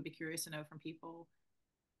personally would be curious to know from people,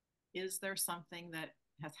 is there something that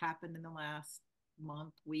has happened in the last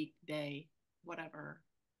month, week, day, whatever,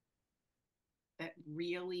 that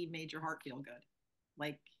really made your heart feel good?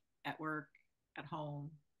 Like at work, at home?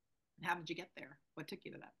 And how did you get there? What took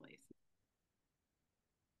you to that place?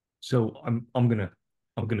 So I'm gonna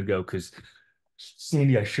go because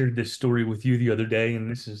Sandy, I shared this story with you the other day, and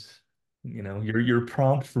this is, you know, your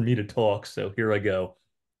prompt for me to talk. So here I go.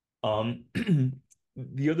 Um,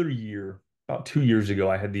 the other year, about 2 years ago,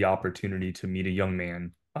 I had the opportunity to meet a young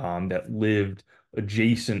man that lived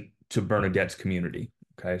adjacent to Bernadette's community.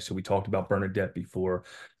 Okay, so we talked about Bernadette before.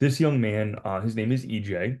 This young man, his name is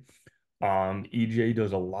EJ. EJ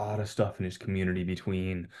does a lot of stuff in his community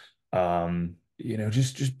between, you know,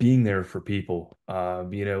 just being there for people.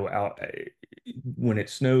 You know, out when it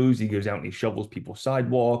snows, he goes out and he shovels people's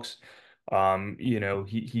sidewalks. You know,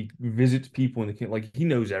 he visits people in the like he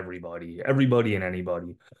knows everybody and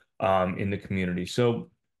anybody in the community.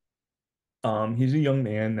 So he's a young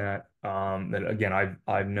man that again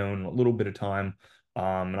I've known a little bit of time.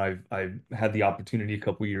 And I've had the opportunity a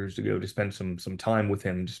couple years ago to spend some time with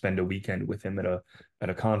him, to spend a weekend with him at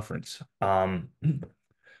a conference.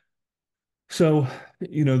 So,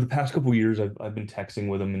 you know, the past couple years I've been texting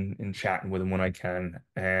with him and chatting with him when I can.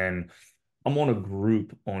 And I'm on a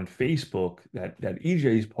group on Facebook that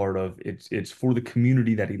EJ is part of. It's for the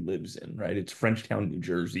community that he lives in, right? It's Frenchtown, New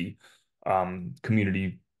Jersey,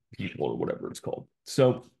 community people or whatever it's called.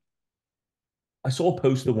 So I saw a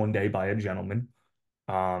post the one day by a gentleman.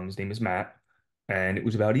 His name is Matt, and it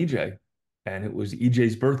was about EJ. And it was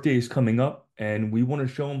EJ's birthday is coming up, and we want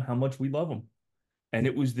to show him how much we love him. And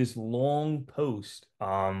it was this long post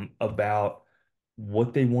about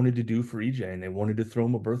what they wanted to do for EJ, and they wanted to throw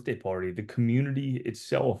him a birthday party. The community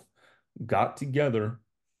itself got together,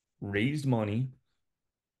 raised money,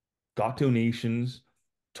 got donations,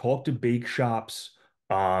 talked to bake shops.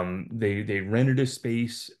 They rented a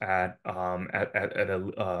space at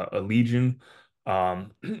a Legion,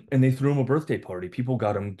 and they threw him a birthday party. People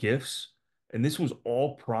got him gifts, and this was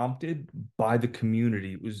all prompted by the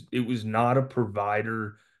community. It was not a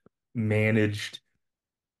provider managed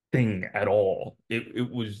thing at all.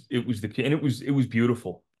 It was and it was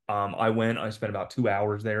beautiful. I spent about 2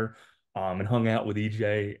 hours there, and hung out with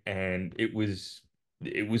EJ, and it was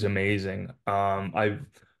amazing. I've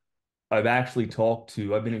actually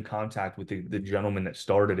I've been in contact with the gentleman that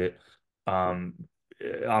started it. Um,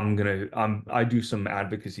 I do some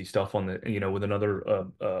advocacy stuff on with another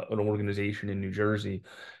an organization in New Jersey,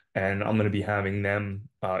 and I'm gonna be having them,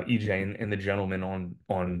 EJ and the gentleman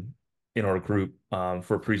on in our group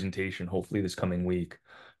for a presentation, hopefully this coming week.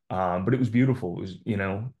 But it was beautiful. It was,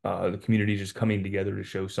 the community just coming together to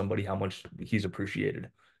show somebody how much he's appreciated.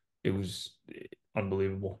 It was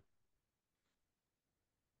unbelievable.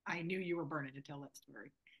 I knew you were burning to tell that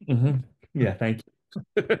story. Yeah, thank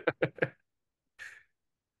you.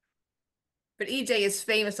 But EJ is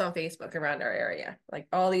famous on Facebook around our area, like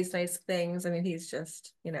all these nice things. I mean, he's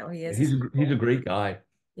just, he is. He's a great guy.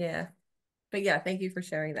 Yeah. But yeah, thank you for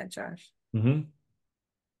sharing that, Josh. Mm-hmm.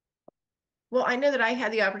 Well, I know that I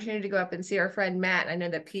had the opportunity to go up and see our friend Matt. I know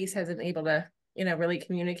that Peace hasn't able to, really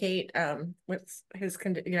communicate with his,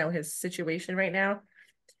 his situation right now.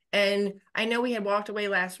 And I know we had walked away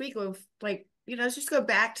last week with like, let's just go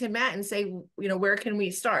back to Matt and say, where can we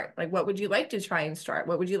start? Like, what would you like to try and start?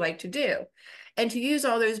 What would you like to do? And to use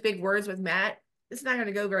all those big words with Matt, it's not going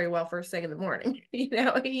to go very well first thing in the morning. He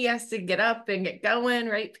has to get up and get going,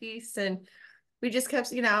 right? Peace. And we just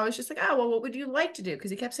kept, I was just like, oh, well, what would you like to do?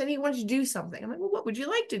 Because he kept saying he wanted to do something. I'm like, well, what would you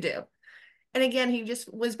like to do? And again, he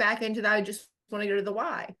just was back into that. I just want to go to the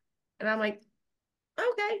why. And I'm like,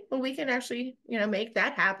 okay, well, we can actually, make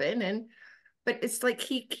that happen. But it's like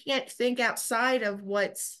he can't think outside of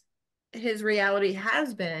what's his reality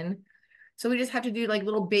has been. So we just have to do like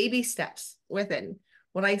little baby steps with it.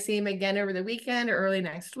 When I see him again over the weekend or early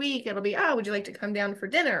next week, it'll be, oh, would you like to come down for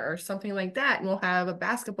dinner or something like that? And we'll have a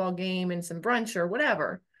basketball game and some brunch or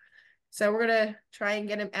whatever. So we're gonna try and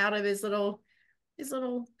get him out of his little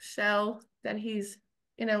shell that he's,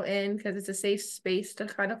 in, because it's a safe space to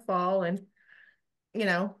kind of fall. And,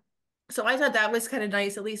 so I thought that was kind of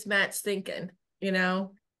nice. At least Matt's thinking,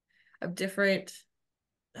 of different,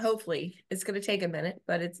 hopefully it's going to take a minute,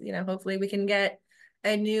 but it's, hopefully we can get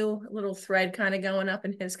a new little thread kind of going up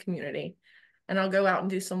in his community. And I'll go out and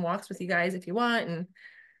do some walks with you guys if you want. And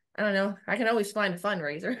I don't know, I can always find a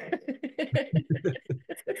fundraiser.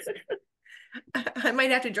 I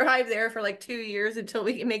might have to drive there for like 2 years until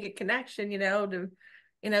we can make a connection,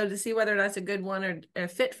 to see whether that's a good one or a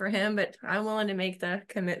fit for him. But I'm willing to make the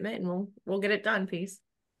commitment, and we'll get it done. Peace.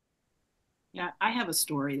 Yeah, I have a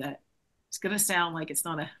story that it's going to sound like it's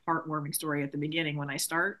not a heartwarming story at the beginning when I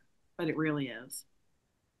start, but it really is.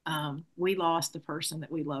 We lost a person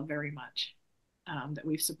that we love very much, that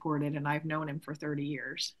we've supported, and I've known him for 30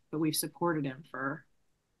 years, but we've supported him for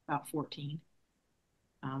about 14.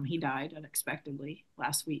 He died unexpectedly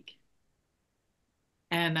last week.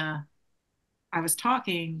 And I was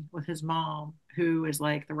talking with his mom, who is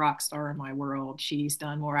like the rock star in my world. She's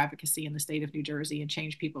done more advocacy in the state of New Jersey and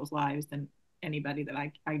changed people's lives than anybody that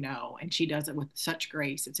I know. And she does it with such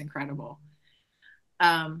grace. It's incredible.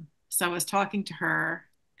 So I was talking to her,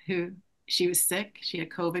 who she was sick. She had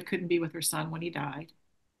COVID, couldn't be with her son when he died.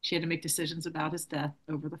 She had to make decisions about his death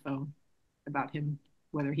over the phone, about him,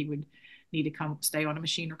 whether he would need to stay on a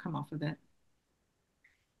machine or come off of it.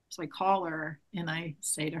 So I call her and I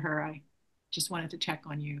say to her, I just wanted to check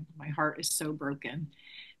on you. My heart is so broken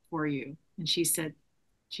for you. And she said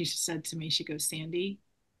to me, she goes, Sandy,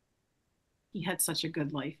 he had such a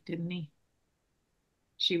good life, didn't he?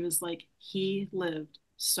 She was like, he lived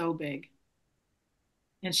so big.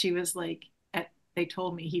 And she was like, they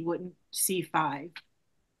told me he wouldn't see 5.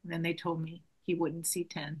 And then they told me he wouldn't see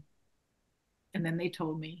 10. And then they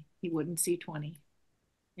told me he wouldn't see 20.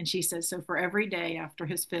 And she said, so for every day after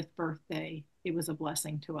his 5th birthday, it was a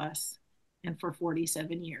blessing to us. And for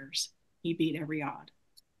 47 years, he beat every odd.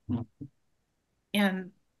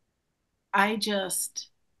 And I just,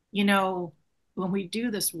 when we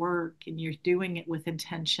do this work and you're doing it with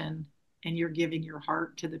intention and you're giving your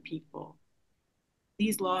heart to the people,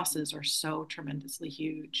 these losses are so tremendously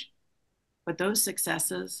huge. But those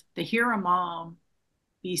successes, to hear a mom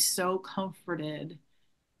be so comforted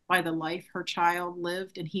by the life her child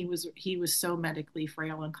lived, and he was so medically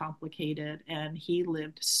frail and complicated, and he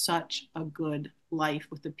lived such a good life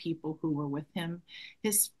with the people who were with him.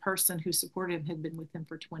 His person who supported him had been with him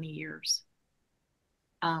for 20 years,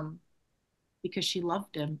 because she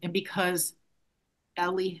loved him, and because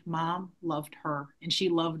Ellie, mom, loved her, and she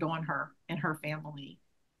loved on her and her family.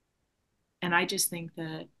 And I just think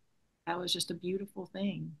that was just a beautiful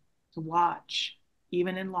thing to watch,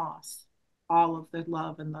 even in loss, all of the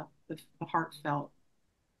love and the heartfelt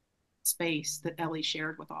space that Ellie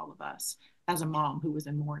shared with all of us as a mom who was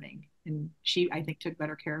in mourning. And she, I think, took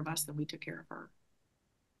better care of us than we took care of her.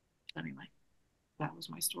 Anyway, that was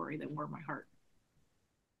my story that warmed my heart.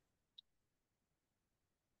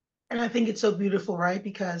 And I think it's so beautiful, right?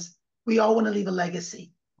 Because we all want to leave a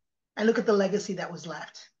legacy. And look at the legacy that was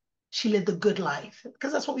left. She lived a good life,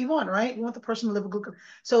 because that's what we want, right? We want the person to live a good life.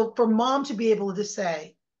 So for mom to be able to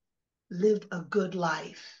say, lived a good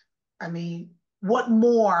life. I mean, what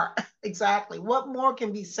more, exactly, what more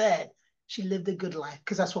can be said? She lived a good life,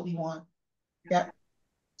 because that's what we want. Yeah.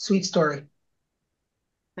 Sweet story.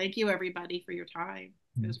 Thank you, everybody, for your time.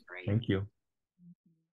 It was great. Thank you.